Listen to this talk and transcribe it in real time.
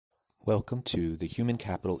Welcome to the Human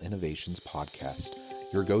Capital Innovations Podcast,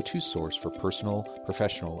 your go-to source for personal,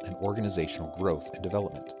 professional, and organizational growth and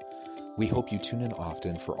development. We hope you tune in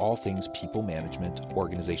often for all things people management,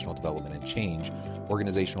 organizational development and change,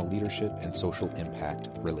 organizational leadership, and social impact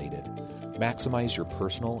related. Maximize your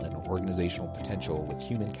personal and organizational potential with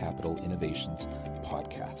Human Capital Innovations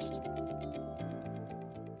Podcast.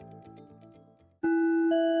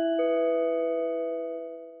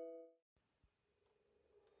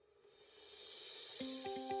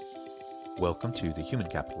 Welcome to the Human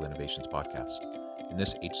Capital Innovations Podcast. In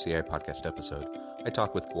this HCI podcast episode, I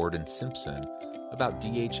talk with Gordon Simpson about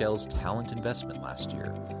DHL's talent investment last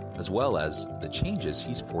year, as well as the changes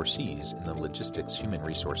he foresees in the logistics human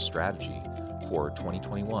resource strategy for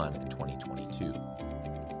 2021 and 2022.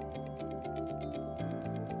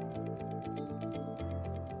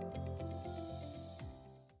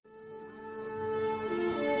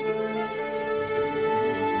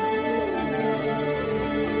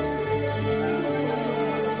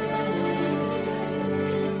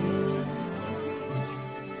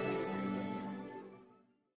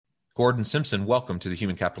 Gordon Simpson, welcome to the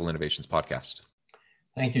Human Capital Innovations Podcast.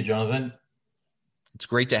 Thank you, Jonathan. It's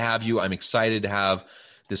great to have you. I'm excited to have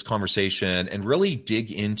this conversation and really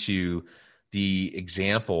dig into the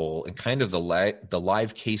example and kind of the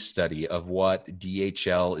live case study of what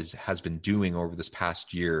DHL has been doing over this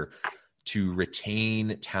past year to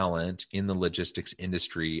retain talent in the logistics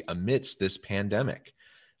industry amidst this pandemic.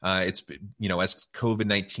 It's, as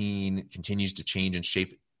COVID-19 continues to change and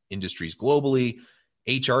shape industries globally,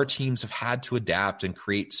 HR teams have had to adapt and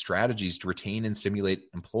create strategies to retain and stimulate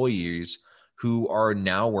employees who are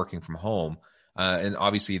now working from home. And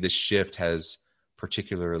obviously this shift has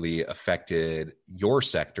particularly affected your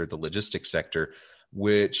sector, the logistics sector,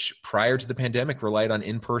 which prior to the pandemic relied on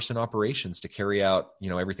in-person operations to carry out,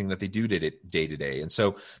 everything that they do day to day. And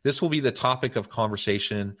so this will be the topic of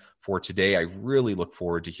conversation for today. I really look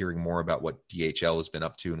forward to hearing more about what DHL has been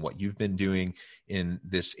up to and what you've been doing in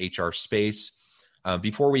this HR space.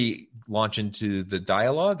 Before we launch into the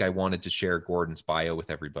dialogue, I wanted to share Gordon's bio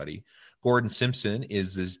with everybody. Gordon Simpson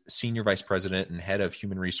is the Senior Vice President and Head of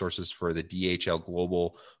Human Resources for the DHL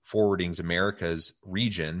Global Forwarding's Americas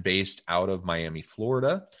region based out of Miami,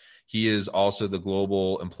 Florida. He is also the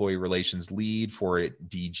Global Employee Relations Lead for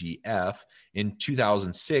DGF. In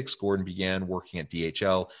 2006, Gordon began working at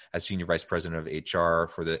DHL as Senior Vice President of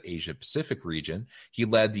HR for the Asia Pacific region. He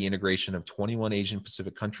led the integration of 21 Asian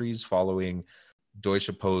Pacific countries following Deutsche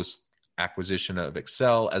Post acquisition of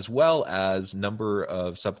Excel, as well as number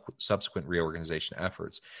of subsequent reorganization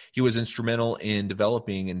efforts. He was instrumental in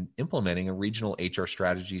developing and implementing a regional HR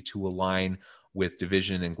strategy to align with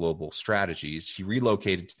division and global strategies. He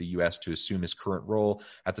relocated to the U.S. to assume his current role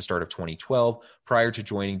at the start of 2012. Prior to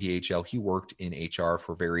joining DHL, he worked in HR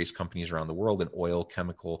for various companies around the world in oil,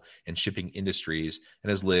 chemical, and shipping industries, and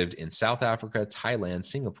has lived in South Africa, Thailand,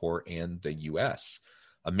 Singapore, and the U.S.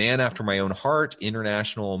 A man after my own heart,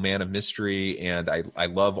 international man of mystery, and I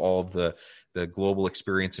love all of the global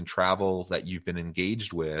experience and travel that you've been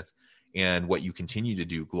engaged with and what you continue to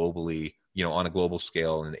do globally, on a global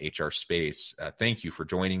scale in the HR space. Thank you for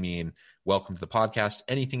joining me and welcome to the podcast.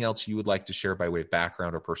 Anything else you would like to share by way of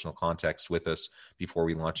background or personal context with us before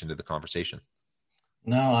we launch into the conversation?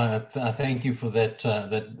 No, I thank you for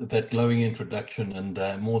that glowing introduction,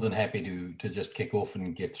 and more than happy to just kick off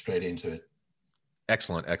and get straight into it.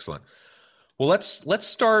 Excellent. Well, let's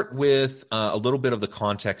start with a little bit of the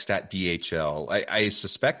context at DHL. I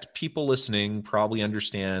suspect people listening probably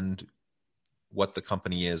understand what the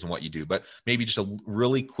company is and what you do, but maybe just a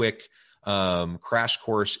really quick crash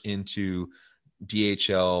course into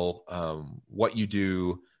DHL, what you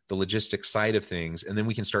do, the logistics side of things, and then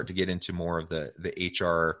we can start to get into more of the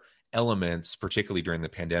HR elements, particularly during the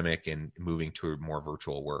pandemic and moving to more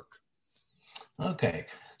virtual work. Okay.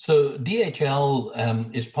 So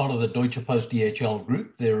DHL is part of the Deutsche Post DHL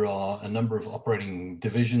group. There are a number of operating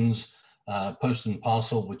divisions, Post and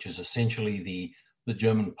Parcel, which is essentially the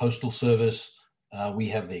German postal service. We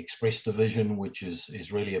have the Express division, which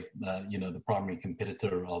is really the primary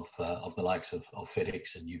competitor of the likes of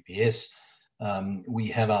FedEx and UPS. We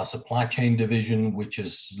have our supply chain division, which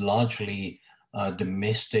is largely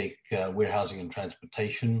domestic warehousing and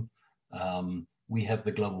transportation. We have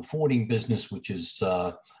the global forwarding business, which is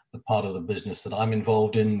the part of the business that I'm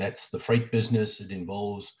involved in. That's the freight business. It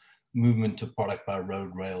involves movement of product by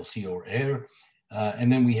road, rail, sea, or air.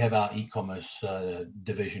 And then we have our e-commerce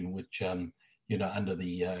division, which, under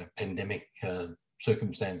the pandemic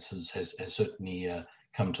circumstances has certainly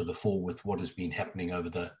come to the fore with what has been happening over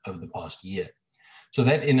the past year. So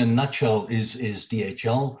that in a nutshell is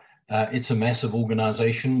DHL. It's a massive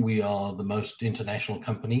organization. We are the most international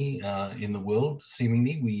company in the world,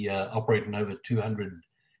 seemingly. We operate in over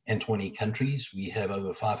 220 countries. We have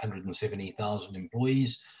over 570,000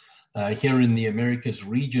 employees. Here in the Americas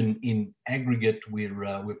region, in aggregate,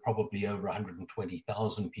 we're probably over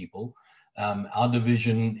 120,000 people. Our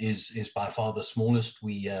division is by far the smallest.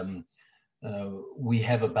 We have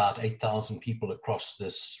about 8,000 people across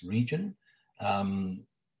this region.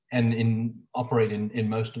 And operate in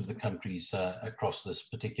most of the countries across this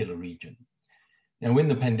particular region. Now, when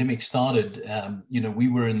the pandemic started, we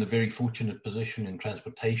were in the very fortunate position in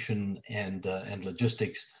transportation and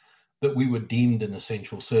logistics that we were deemed an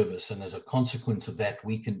essential service, and as a consequence of that,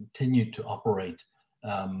 we continued to operate,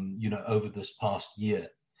 over this past year.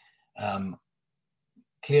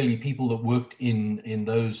 Clearly, people that worked in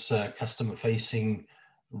those customer-facing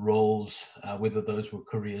roles, whether those were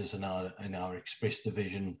couriers in our express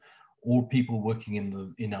division, or people working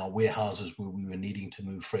in our warehouses where we were needing to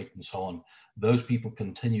move freight and so on, those people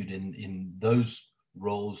continued in those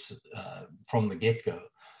roles from the get-go.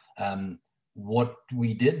 What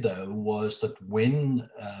we did, though, was that when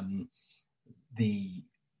the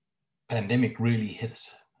pandemic really hit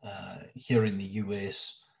here in the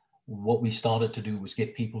US, what we started to do was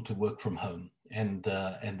get people to work from home. And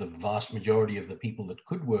the vast majority of the people that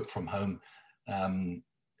could work from home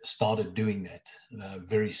started doing that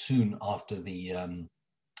very soon after the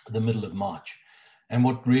middle of March. And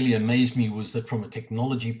what really amazed me was that from a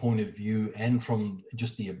technology point of view and from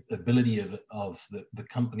just the ability of the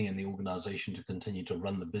company and the organization to continue to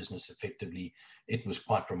run the business effectively, it was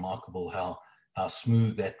quite remarkable how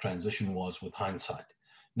smooth that transition was with hindsight.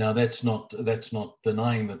 Now, that's not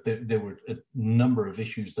denying that there were a number of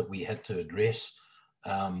issues that we had to address.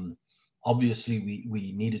 Obviously,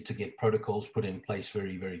 we needed to get protocols put in place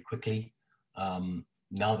very, very quickly.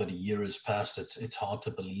 Now that a year has passed, it's hard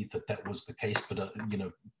to believe that was the case. But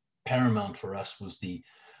paramount for us was the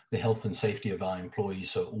health and safety of our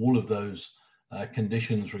employees. So all of those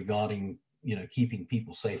conditions regarding keeping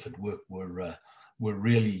people safe at work were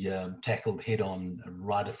really tackled head on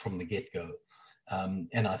right from the get-go.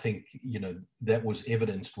 And I think that was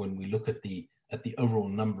evidenced when we look at the overall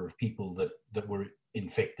number of people that were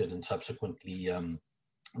infected and subsequently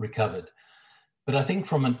recovered. But I think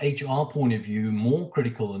from an HR point of view, more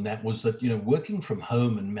critical than that was that working from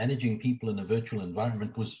home and managing people in a virtual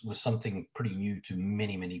environment was something pretty new to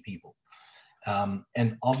many, many people.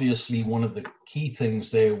 And obviously, one of the key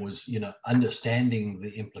things there was understanding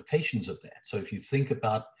the implications of that. So if you think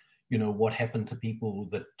about what happened to people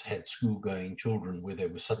that had school-going children, where they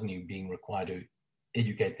were suddenly being required to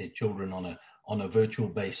educate their children on a virtual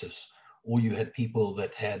basis, or you had people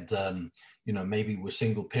that had, maybe were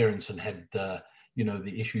single parents and had, the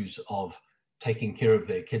issues of taking care of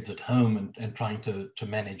their kids at home and trying to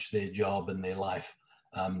manage their job and their life.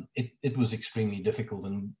 It was extremely difficult.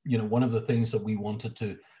 And, one of the things that we wanted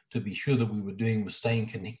to be sure that we were doing was staying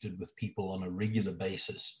connected with people on a regular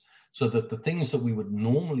basis, so that the things that we would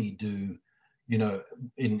normally do, in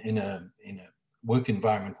a work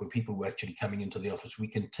environment where people were actually coming into the office, we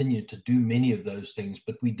continued to do many of those things,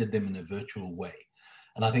 but we did them in a virtual way.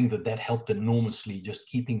 And I think that helped enormously, just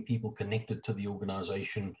keeping people connected to the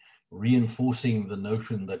organization, reinforcing the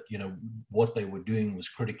notion that, what they were doing was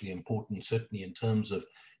critically important, certainly in terms of,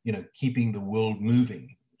 keeping the world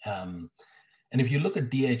moving. And if you look at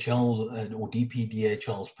DHL or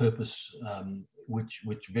DPDHL's purpose,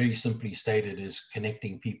 which very simply stated is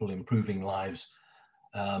connecting people, improving lives,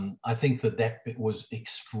 I think that was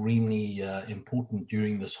extremely important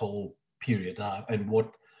during this whole period. And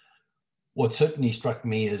what certainly struck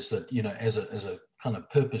me is that, as a kind of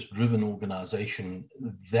purpose-driven organization,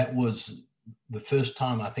 that was the first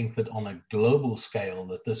time I think that on a global scale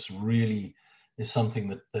that this really is something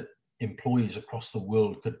that employees across the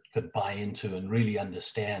world could buy into and really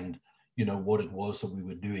understand, what it was that we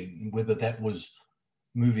were doing, whether that was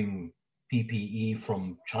moving PPE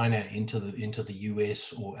from China into the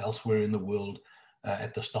US or elsewhere in the world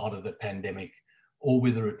at the start of the pandemic, or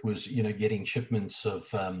whether it was getting shipments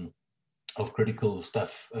of critical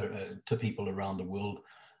stuff to people around the world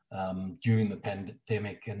during the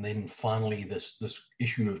pandemic, and then finally this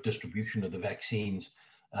issue of distribution of the vaccines.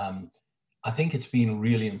 I think it's been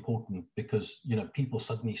really important because people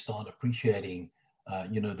suddenly start appreciating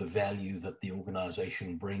the value that the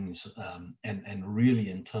organization brings, and really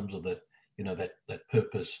in terms of that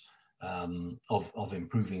purpose of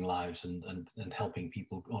improving lives and helping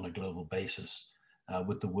people on a global basis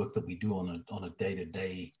with the work that we do on a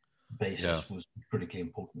day-to-day basis was critically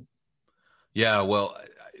important. Yeah, well,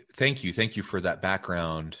 thank you for that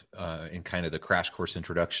background and kind of the crash course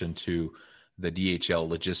introduction to the DHL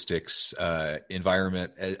logistics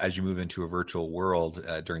environment as you move into a virtual world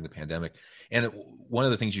during the pandemic. And one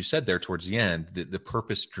of the things you said there towards the end, the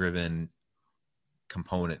purpose-driven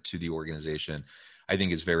component to the organization, I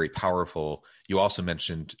think is very powerful. You also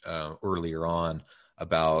mentioned earlier on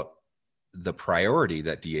about the priority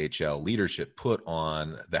that DHL leadership put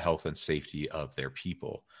on the health and safety of their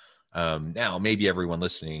people. Now, maybe everyone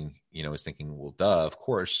listening, is thinking, well, duh, of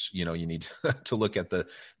course, you need to look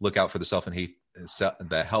out for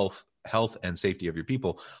the health and safety of your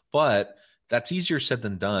people. But that's easier said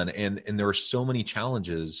than done. And there are so many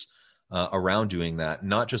challenges around doing that,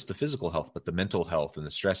 not just the physical health, but the mental health and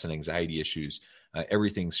the stress and anxiety issues,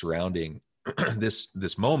 everything surrounding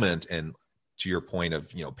this moment. And to your point of,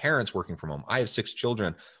 parents working from home, I have 6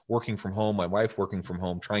 children working from home, my wife working from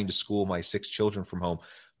home, trying to school my 6 children from home.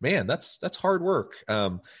 Man, that's hard work.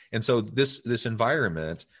 And so this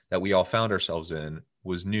environment that we all found ourselves in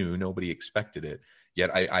was new. Nobody expected it. Yet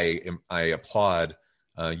I applaud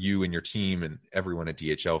you and your team and everyone at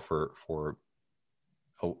DHL for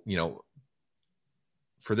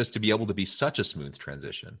this to be able to be such a smooth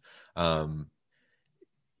transition. I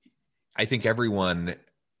think everyone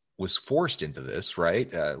was forced into this,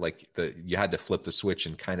 right? You had to flip the switch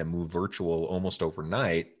and kind of move virtual almost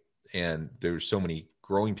overnight. And there's so many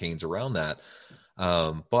growing pains around that.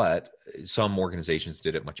 But some organizations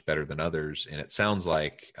did it much better than others. And it sounds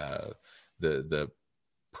like the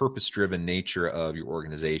purpose-driven nature of your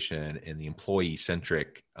organization and the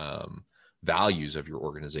employee-centric values of your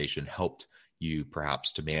organization helped you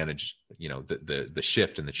perhaps to manage, the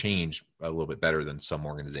shift and the change a little bit better than some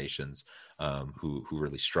organizations who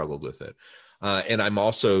really struggled with it. And I'm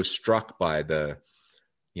also struck by the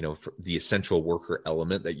essential worker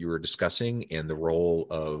element that you were discussing and the role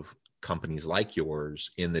of companies like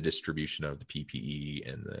yours in the distribution of the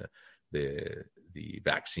PPE and the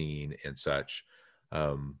vaccine and such.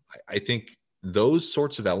 I think those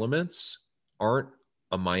sorts of elements aren't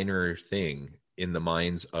a minor thing in the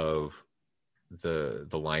minds of the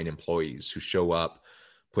line employees who show up,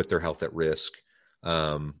 put their health at risk.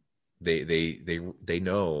 They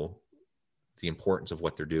know the importance of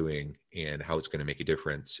what they're doing and how it's going to make a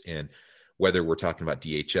difference. And whether we're talking about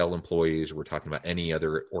DHL employees or we're talking about any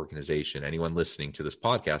other organization, anyone listening to this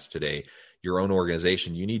podcast today, your own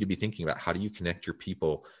organization, you need to be thinking about how do you connect your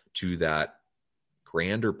people to that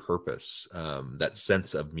grander purpose, that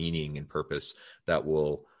sense of meaning and purpose that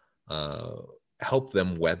will help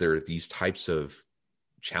them weather these types of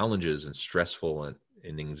challenges and stressful and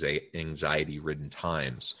anxiety-ridden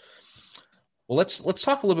times. Well, let's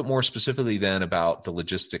talk a little bit more specifically then about the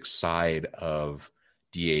logistics side of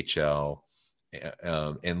DHL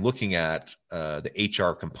and looking at the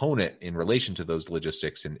HR component in relation to those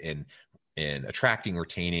logistics and attracting,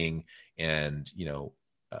 retaining, and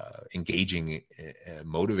engaging and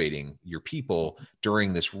motivating your people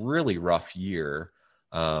during this really rough year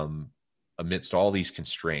amidst all these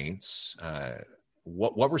constraints.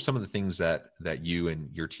 What were some of the things that you and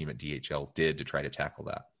your team at DHL did to try to tackle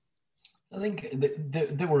that? I think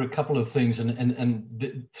there were a couple of things, and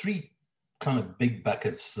the 3 kind of big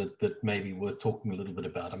buckets that maybe we're talking a little bit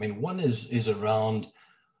about. I mean, one is around,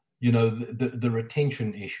 the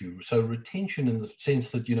retention issue. So retention in the sense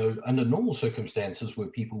that, under normal circumstances where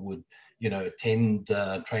people would, attend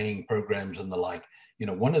training programs and the like,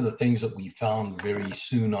 one of the things that we found very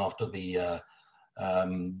soon after the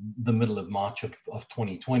middle of March of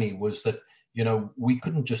 2020 was that, we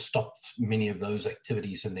couldn't just stop many of those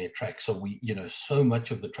activities in their tracks. So we, so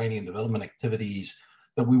much of the training and development activities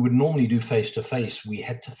that we would normally do face-to-face, we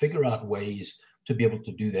had to figure out ways to be able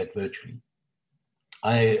to do that virtually.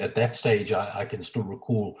 At that stage, I can still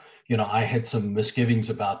recall, I had some misgivings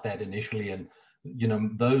about that initially. And,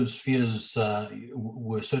 those fears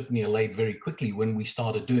were certainly allayed very quickly when we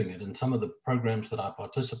started doing it. And some of the programs that I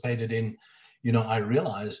participated in, I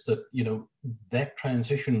realized that, that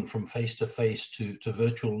transition from face-to-face to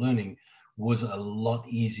virtual learning was a lot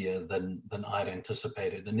easier than I'd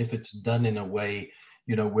anticipated. And if it's done in a way,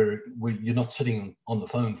 where you're not sitting on the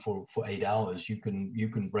phone for 8 hours, you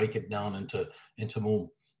can break it down into more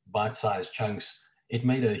bite-sized chunks. It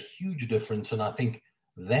made a huge difference. And I think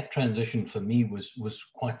that transition for me was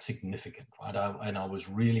quite significant, right? And I was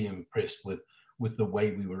really impressed with the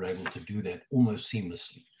way we were able to do that almost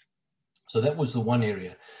seamlessly. So that was the one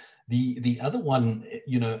area. The other one,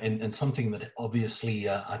 and something that obviously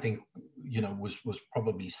I think, was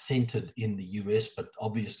probably centered in the US, but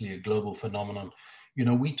obviously a global phenomenon.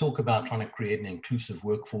 We talk about trying to create an inclusive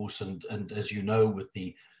workforce, and as you know, with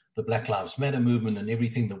the Black Lives Matter movement and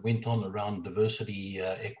everything that went on around diversity,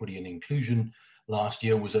 equity, and inclusion, last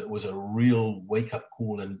year was a real wake up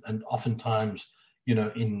call, and oftentimes,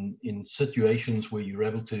 in situations where you're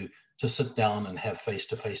able to sit down and have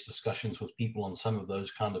face-to-face discussions with people on some of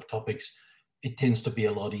those kind of topics, it tends to be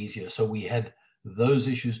a lot easier. So we had those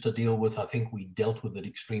issues to deal with. I think we dealt with it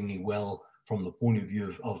extremely well from the point of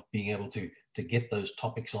view of being able to get those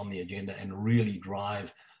topics on the agenda and really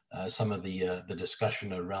drive some of the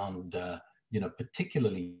discussion around,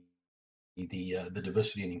 particularly the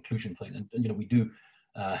diversity and inclusion thing. And we do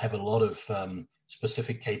have a lot of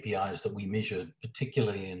specific KPIs that we measure,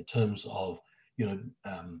 particularly in terms of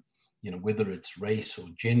whether it's race or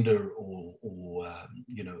gender or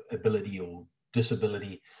ability or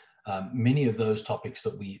disability. Many of those topics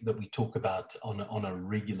that we talk about on a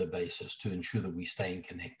regular basis to ensure that we're staying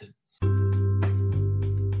connected.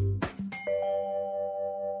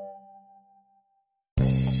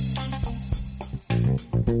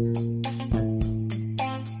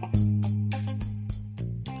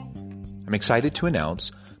 I'm excited to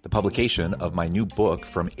announce the publication of my new book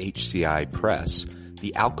from HCI Press,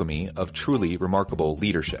 The Alchemy of Truly Remarkable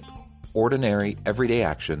Leadership: Ordinary, Everyday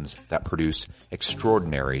Actions that Produce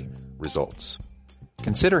Extraordinary Results.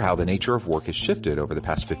 Consider how the nature of work has shifted over the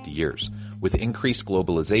past 50 years. With increased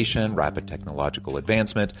globalization, rapid technological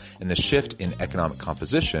advancement, and the shift in economic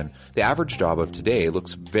composition, the average job of today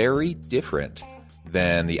looks very different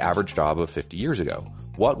than the average job of 50 years ago.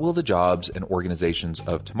 What will the jobs and organizations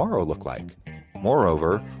of tomorrow look like?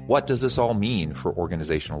 Moreover, what does this all mean for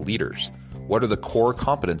organizational leaders? What are the core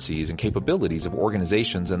competencies and capabilities of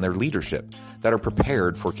organizations and their leadership that are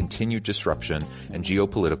prepared for continued disruption and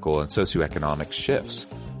geopolitical and socioeconomic shifts?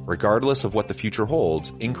 Regardless of what the future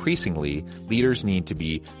holds, increasingly, leaders need to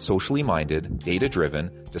be socially minded,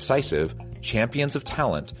 data-driven, decisive, champions of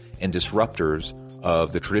talent, and disruptors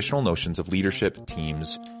of the traditional notions of leadership,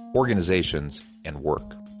 teams, organizations, and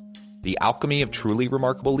work. The Alchemy of Truly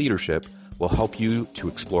Remarkable Leadership will help you to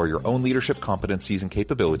explore your own leadership competencies and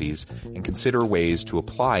capabilities and consider ways to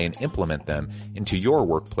apply and implement them into your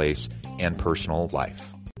workplace and personal life.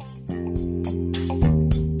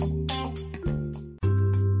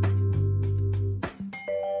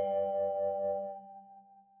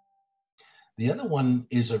 The other one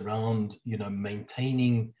is around,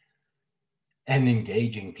 maintaining and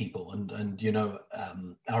engaging people, and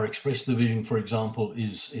our Express division, for example,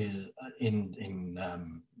 is in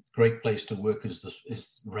Great Place to Work is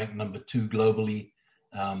ranked number 2 globally.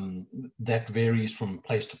 That varies from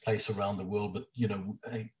place to place around the world, but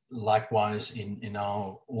likewise in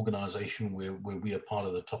our organization where we are part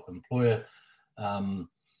of the top employer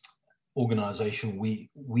organization,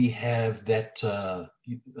 we have that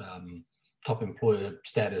top employer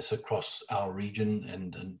status across our region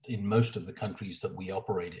and in most of the countries that we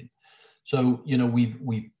operate in. So,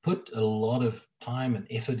 we've put a lot of time and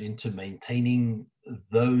effort into maintaining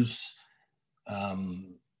those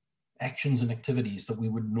actions and activities that we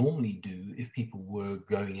would normally do if people were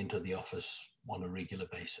going into the office on a regular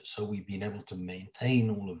basis. So we've been able to maintain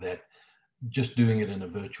all of that, just doing it in a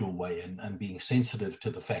virtual way and being sensitive to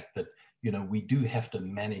the fact that, we do have to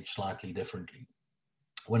manage slightly differently.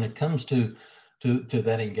 When it comes to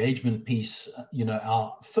that engagement piece,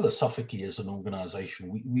 our philosophically as an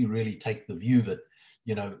organization, we really take the view that,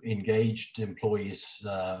 engaged employees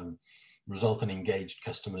result in engaged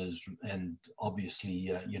customers and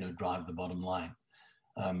obviously, drive the bottom line.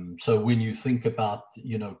 So when you think about,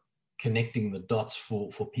 connecting the dots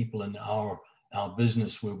for people in our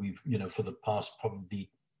business where we've, for the past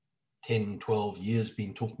probably 10, 12 years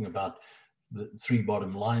been talking about the 3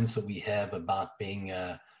 bottom lines that we have about being,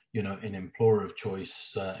 an employer of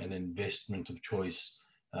choice, an investment of choice,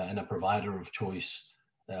 and a provider of choice.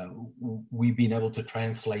 We've been able to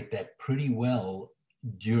translate that pretty well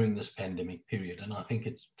during this pandemic period. And I think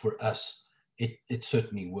it's, for us, it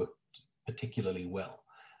certainly worked particularly well.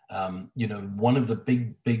 One of the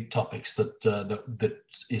big topics that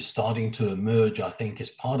is starting to emerge, I think, as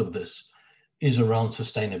part of this is around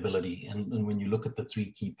sustainability. And when you look at the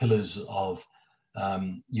 3 key pillars of,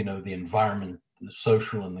 the environment, the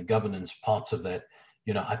social and the governance parts of that,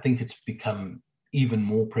 I think it's become even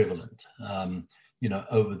more prevalent,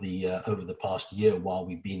 over the past year while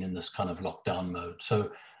we've been in this kind of lockdown mode.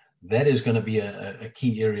 So that is going to be a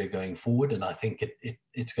key area going forward. And I think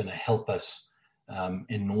it's going to help us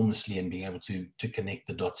enormously in being able to connect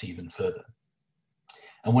the dots even further.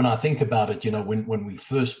 And when I think about it, when we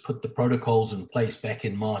first put the protocols in place back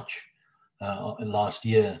in March last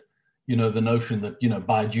year, the notion that,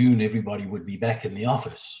 by June, everybody would be back in the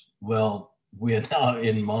office. Well, we're now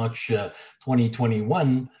in March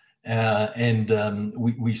 2021, and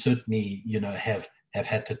we certainly, have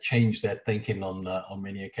had to change that thinking on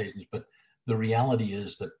many occasions. But the reality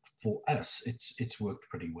is that for us, it's worked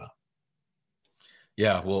pretty well.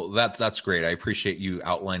 Yeah, well, that's great. I appreciate you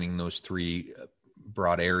outlining those three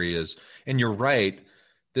broad areas. And you're right.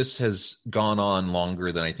 This has gone on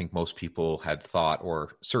longer than I think most people had thought,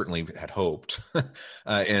 or certainly had hoped.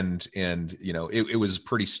 And it was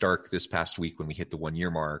pretty stark this past week when we hit the 1 year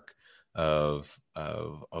mark of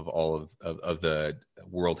all of the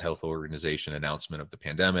World Health Organization announcement of the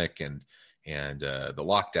pandemic and the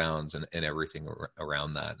lockdowns and everything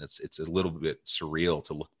around that. And it's a little bit surreal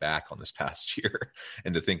to look back on this past year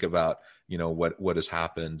and to think about what has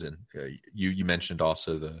happened. And you mentioned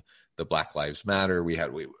also the Black Lives Matter. We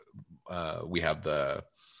have the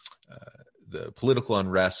political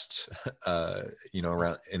unrest,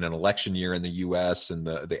 around in an election year in the U.S. and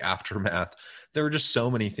the aftermath. There were just so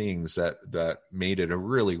many things that made it a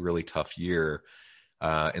really, really tough year.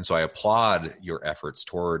 And so I applaud your efforts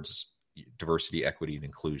towards diversity, equity, and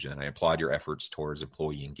inclusion. I applaud your efforts towards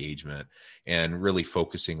employee engagement and really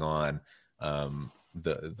focusing on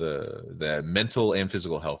the mental and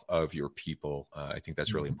physical health of your people. I think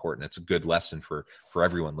that's really important. It's a good lesson for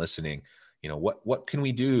everyone listening. What can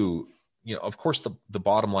we do? Of course, the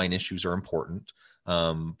bottom line issues are important,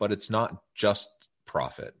 but it's not just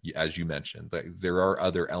profit, as you mentioned. There are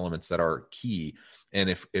other elements that are key, and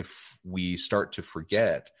if we start to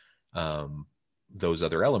forget those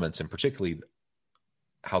other elements, and particularly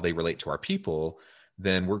how they relate to our people,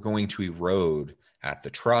 then we're going to erode at the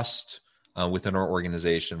trust within our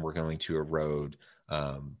organization. We're going to erode,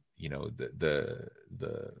 the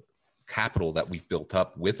capital that we've built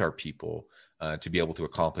up with our people to be able to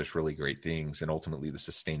accomplish really great things, and ultimately the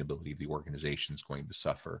sustainability of the organization is going to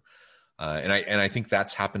suffer. And I think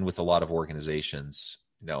that's happened with a lot of organizations.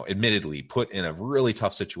 Admittedly, put in a really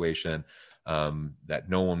tough situation that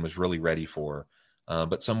no one was really ready for.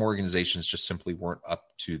 But some organizations just simply weren't up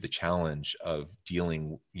to the challenge of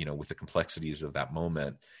dealing, with the complexities of that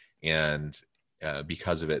moment. And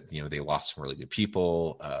because of it, they lost some really good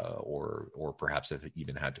people, or perhaps have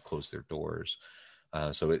even had to close their doors.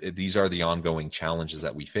 So these are the ongoing challenges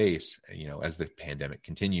that we face, as the pandemic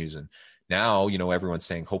continues. And now, everyone's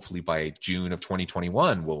saying hopefully by June of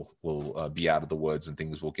 2021, we'll be out of the woods and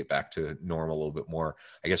things will get back to normal a little bit more.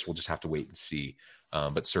 I guess we'll just have to wait and see.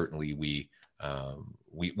 But certainly we've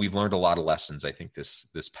learned a lot of lessons, I think, this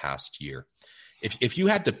past year. If you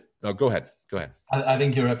had to, go ahead. I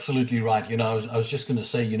think you're absolutely right. I was just going to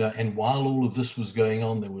say, and while all of this was going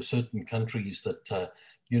on, there were certain countries that,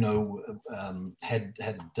 had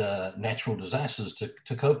natural disasters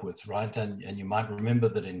to cope with, right? And you might remember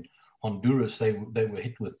that in Honduras, they were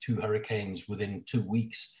hit with 2 hurricanes within 2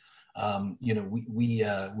 weeks. We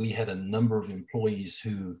had a number of employees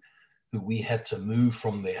who we had to move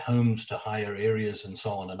from their homes to higher areas and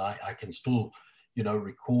so on. And I can still,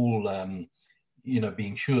 recall,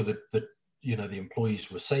 being sure that the employees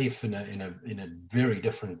were safe in a very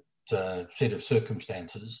different set of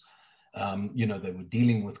circumstances. They were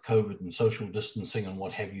dealing with COVID and social distancing and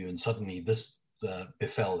what have you, and suddenly this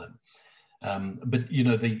befell them. But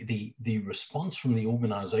the response from the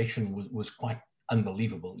organization was quite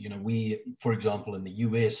unbelievable. We, for example, in the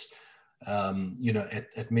US,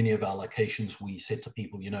 at many of our locations, we said to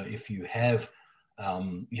people, if you have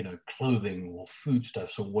clothing or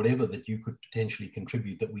foodstuffs or whatever that you could potentially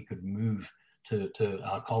contribute, that we could move to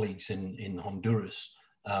our colleagues in Honduras,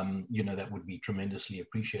 that would be tremendously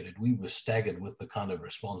appreciated. We were staggered with the kind of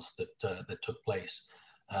response that took place.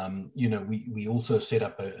 We also set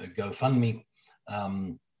up a GoFundMe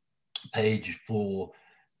page for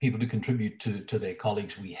people to contribute to their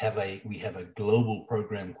colleagues. We have a global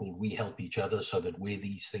program called We Help Each Other, so that where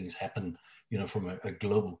these things happen, from a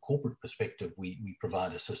global corporate perspective, we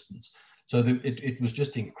provide assistance. So it was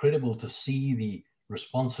just incredible to see the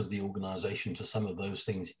response of the organization to some of those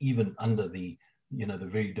things, even under the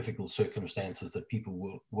very difficult circumstances that people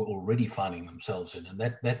were already finding themselves in. And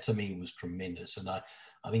that to me was tremendous. And I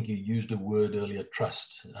think you used a word earlier,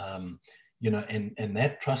 trust. And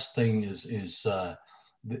that trust thing is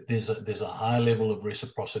there's a high level of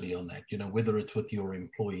reciprocity on that, whether it's with your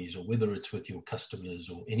employees or whether it's with your customers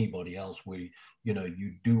or anybody else, where,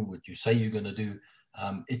 you do what you say you're going to do.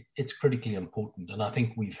 It's critically important. And I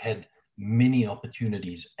think we've had many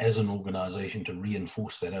opportunities as an organization to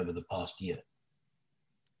reinforce that over the past year.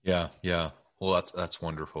 Yeah. Well, that's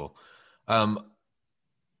wonderful.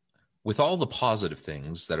 With all the positive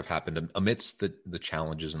things that have happened amidst the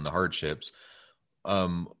challenges and the hardships,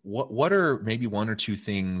 what are maybe 1 or 2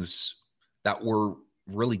 things that were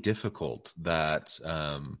really difficult that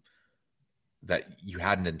you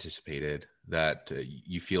hadn't anticipated, that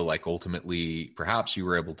you feel like ultimately perhaps you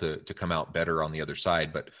were able to come out better on the other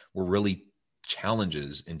side, but were really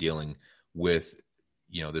challenges in dealing with,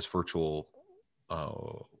 this virtual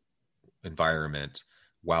environment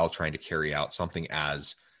while trying to carry out something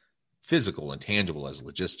as physical and tangible as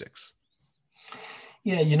logistics?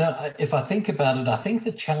 Yeah, if I think about it, I think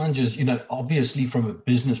the challenges, obviously from a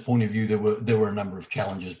business point of view, there were a number of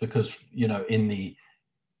challenges because, in the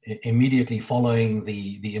immediately following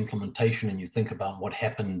the implementation, and you think about what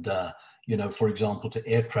happened, for example, to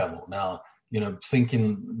air travel. Now,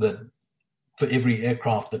 thinking that for every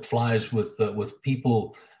aircraft that flies with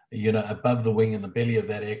people, above the wing and the belly of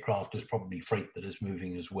that aircraft is probably freight that is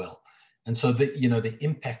moving as well. And so the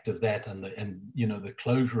impact of that and the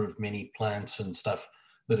closure of many plants and stuff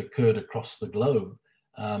that occurred across the globe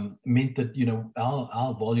meant that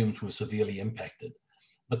our volumes were severely impacted.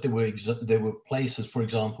 But there were places, for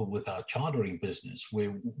example, with our chartering business,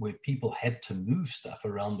 where people had to move stuff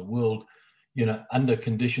around the world, under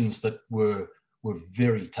conditions that were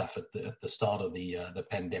very tough at the start of the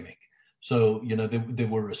pandemic. So there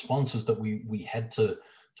were responses that we had to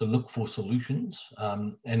look for solutions,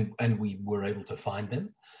 and we were able to find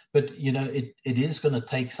them. But it is going to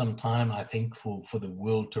take some time, I think, for the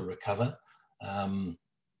world to recover.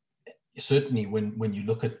 Certainly, when you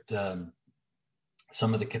look at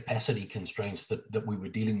some of the capacity constraints that we were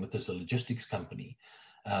dealing with as a logistics company,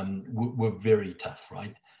 were very tough,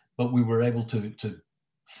 right? But we were able to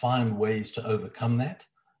find ways to overcome that,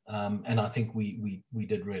 and I think we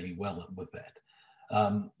did really well with that.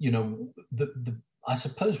 I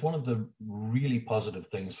suppose one of the really positive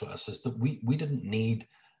things for us is that we didn't need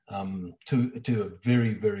to a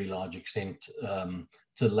very, very large extent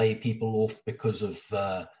to lay people off because of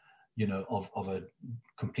a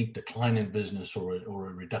complete decline in business or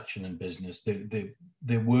a reduction in business.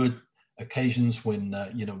 There were occasions when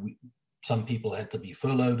some people had to be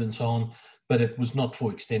furloughed and so on, but it was not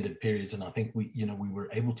for extended periods, and I think we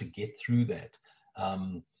were able to get through that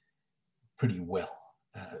pretty well.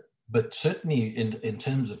 But certainly in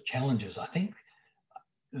terms of challenges, I think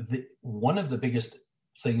one of the biggest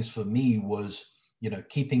things for me was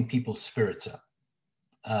keeping people's spirits up,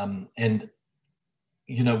 and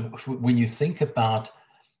when you think about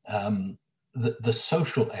the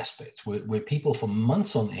social aspects, where people for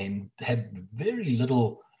months on end had very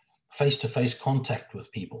little face-to-face contact with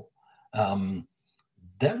people,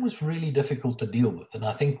 that was really difficult to deal with. And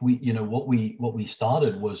I think what we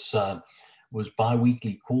started was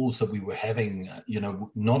bi-weekly calls that we were having,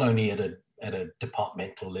 not only at a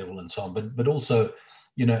departmental level and so on, but also,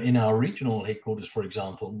 in our regional headquarters, for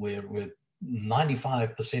example, where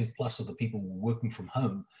 95% plus of the people were working from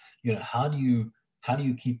home. How do you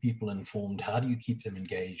keep people informed? How do you keep them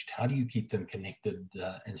engaged? How do you keep them connected,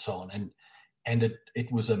 and so on? And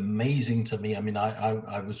it was amazing to me. I mean,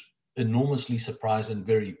 I was enormously surprised and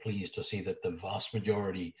very pleased to see that the vast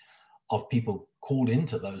majority of people called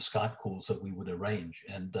into those Skype calls that we would arrange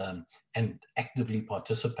and actively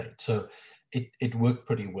participate. So it worked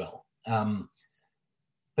pretty well.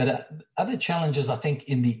 But other challenges, I think,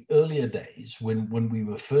 in the earlier days when we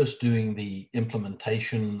were first doing the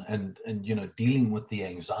implementation and dealing with the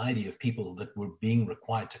anxiety of people that were being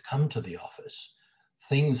required to come to the office,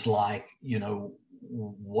 things like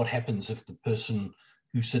what happens if the person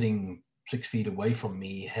who's sitting 6 feet away from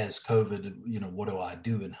me has COVID? What do I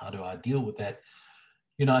do and how do I deal with that?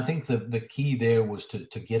 I think the key there was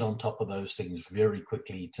to get on top of those things very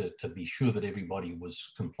quickly to be sure that everybody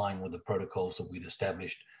was complying with the protocols that we'd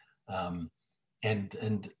established. And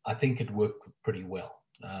I think it worked pretty well.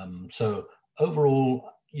 So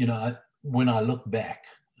overall, when I look back,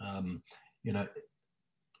 and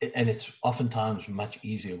it's oftentimes much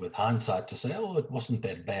easier with hindsight to say, oh, it wasn't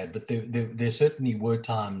that bad. But there certainly were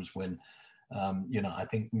times when, I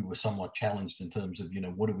think we were somewhat challenged in terms of,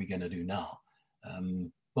 what are we going to do now?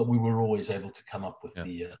 But we were always able to come up with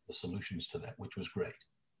the solutions to that, which was great.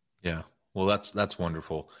 Yeah. Well, that's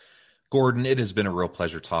wonderful. Gordon, it has been a real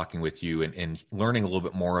pleasure talking with you and learning a little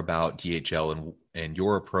bit more about DHL and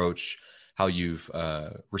your approach, how you've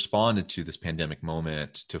responded to this pandemic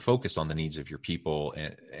moment to focus on the needs of your people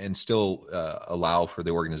and still allow for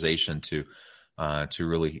the organization to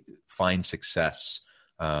really find success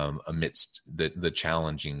amidst the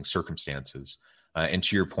challenging circumstances. And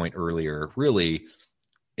to your point earlier, really,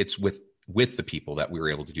 it's with the people that we were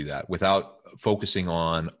able to do that. Without focusing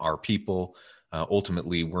on our people,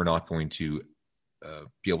 ultimately, we're not going to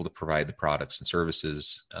be able to provide the products and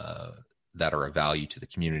services that are of value to the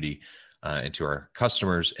community and to our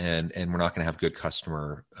customers, and we're not going to have good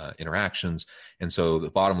customer interactions. And so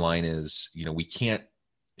the bottom line is, we can't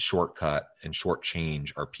shortcut and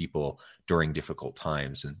shortchange our people during difficult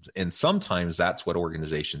times. And sometimes that's what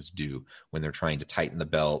organizations do when they're trying to tighten the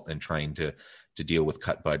belt and trying to deal with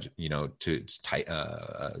cut budget, to tight,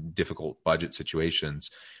 difficult budget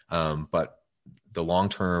situations. But the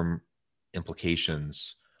long-term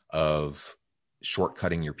implications of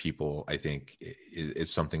shortcutting your people, I think,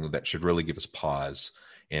 is something that should really give us pause.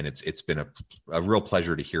 And it's been a real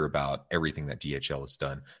pleasure to hear about everything that DHL has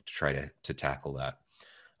done to try to tackle that.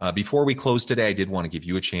 Before we close today, I did want to give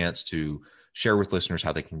you a chance to share with listeners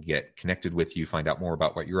how they can get connected with you, find out more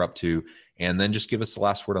about what you're up to, and then just give us the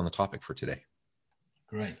last word on the topic for today.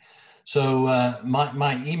 Great. So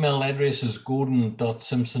my email address is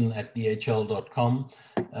gordon.simpson@dhl.com.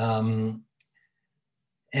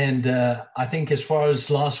 And I think as far as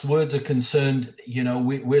last words are concerned,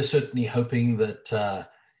 we're certainly hoping that,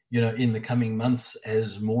 in the coming months,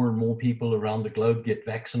 as more and more people around the globe get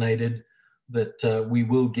vaccinated, that we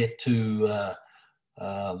will get to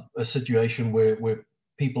a situation where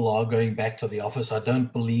people are going back to the office. I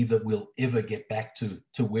don't believe that we'll ever get back to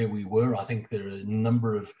where we were. I think there are a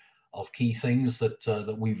number of key things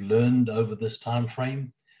that we've learned over this time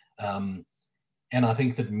frame. And I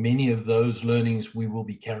think that many of those learnings we will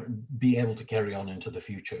be able to carry on into the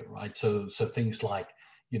future, right? So things like,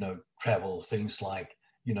 travel, things like,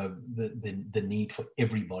 the need for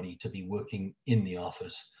everybody to be working in the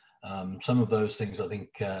office. Some of those things I think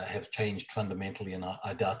have changed fundamentally, and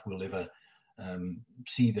I doubt we'll ever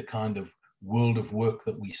see the kind of world of work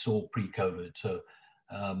that we saw pre-COVID. So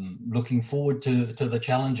looking forward to the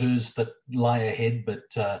challenges that lie ahead, but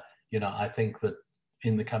I think that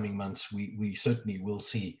in the coming months we certainly will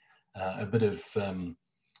see a bit of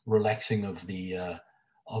relaxing of the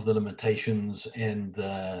limitations and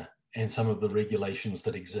some of the regulations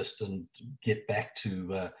that exist, and get back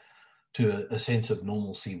to a sense of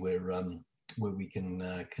normalcy where we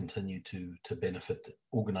can continue to benefit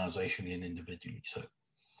organizationally and individually. So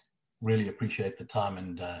really appreciate the time,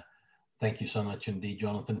 and thank you so much indeed,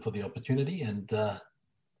 Jonathan, for the opportunity, and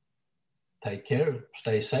take care,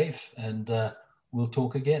 stay safe, and we'll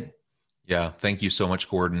talk again. Yeah, thank you so much,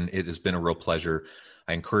 Gordon. It has been a real pleasure.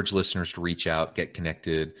 I encourage listeners to reach out, get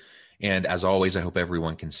connected. And as always, I hope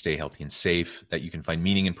everyone can stay healthy and safe, that you can find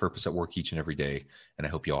meaning and purpose at work each and every day. And I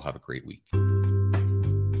hope you all have a great week.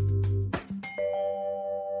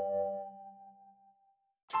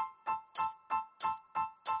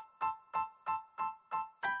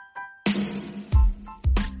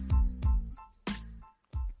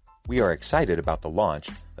 We are excited about the launch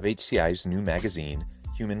of HCI's new magazine,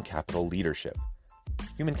 Human Capital Leadership.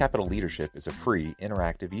 Human Capital Leadership is a free,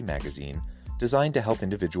 interactive e-magazine designed to help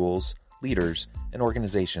individuals, leaders, and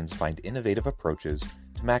organizations find innovative approaches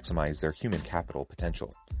to maximize their human capital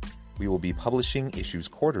potential. We will be publishing issues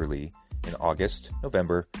quarterly in August,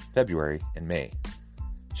 November, February, and May.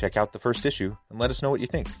 Check out the first issue and let us know what you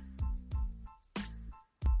think.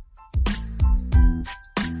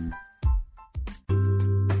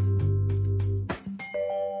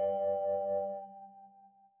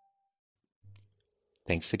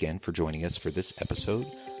 Thanks again for joining us for this episode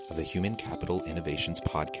of the Human Capital Innovations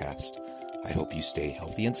Podcast. I hope you stay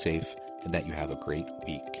healthy and safe, and that you have a great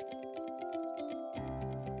week.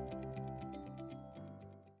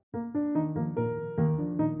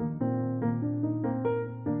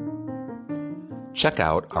 Check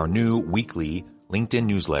out our new weekly LinkedIn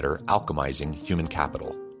newsletter, Alchemizing Human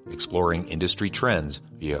Capital, exploring industry trends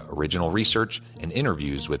via original research and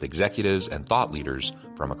interviews with executives and thought leaders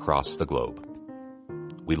from across the globe.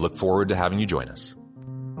 We look forward to having you join us.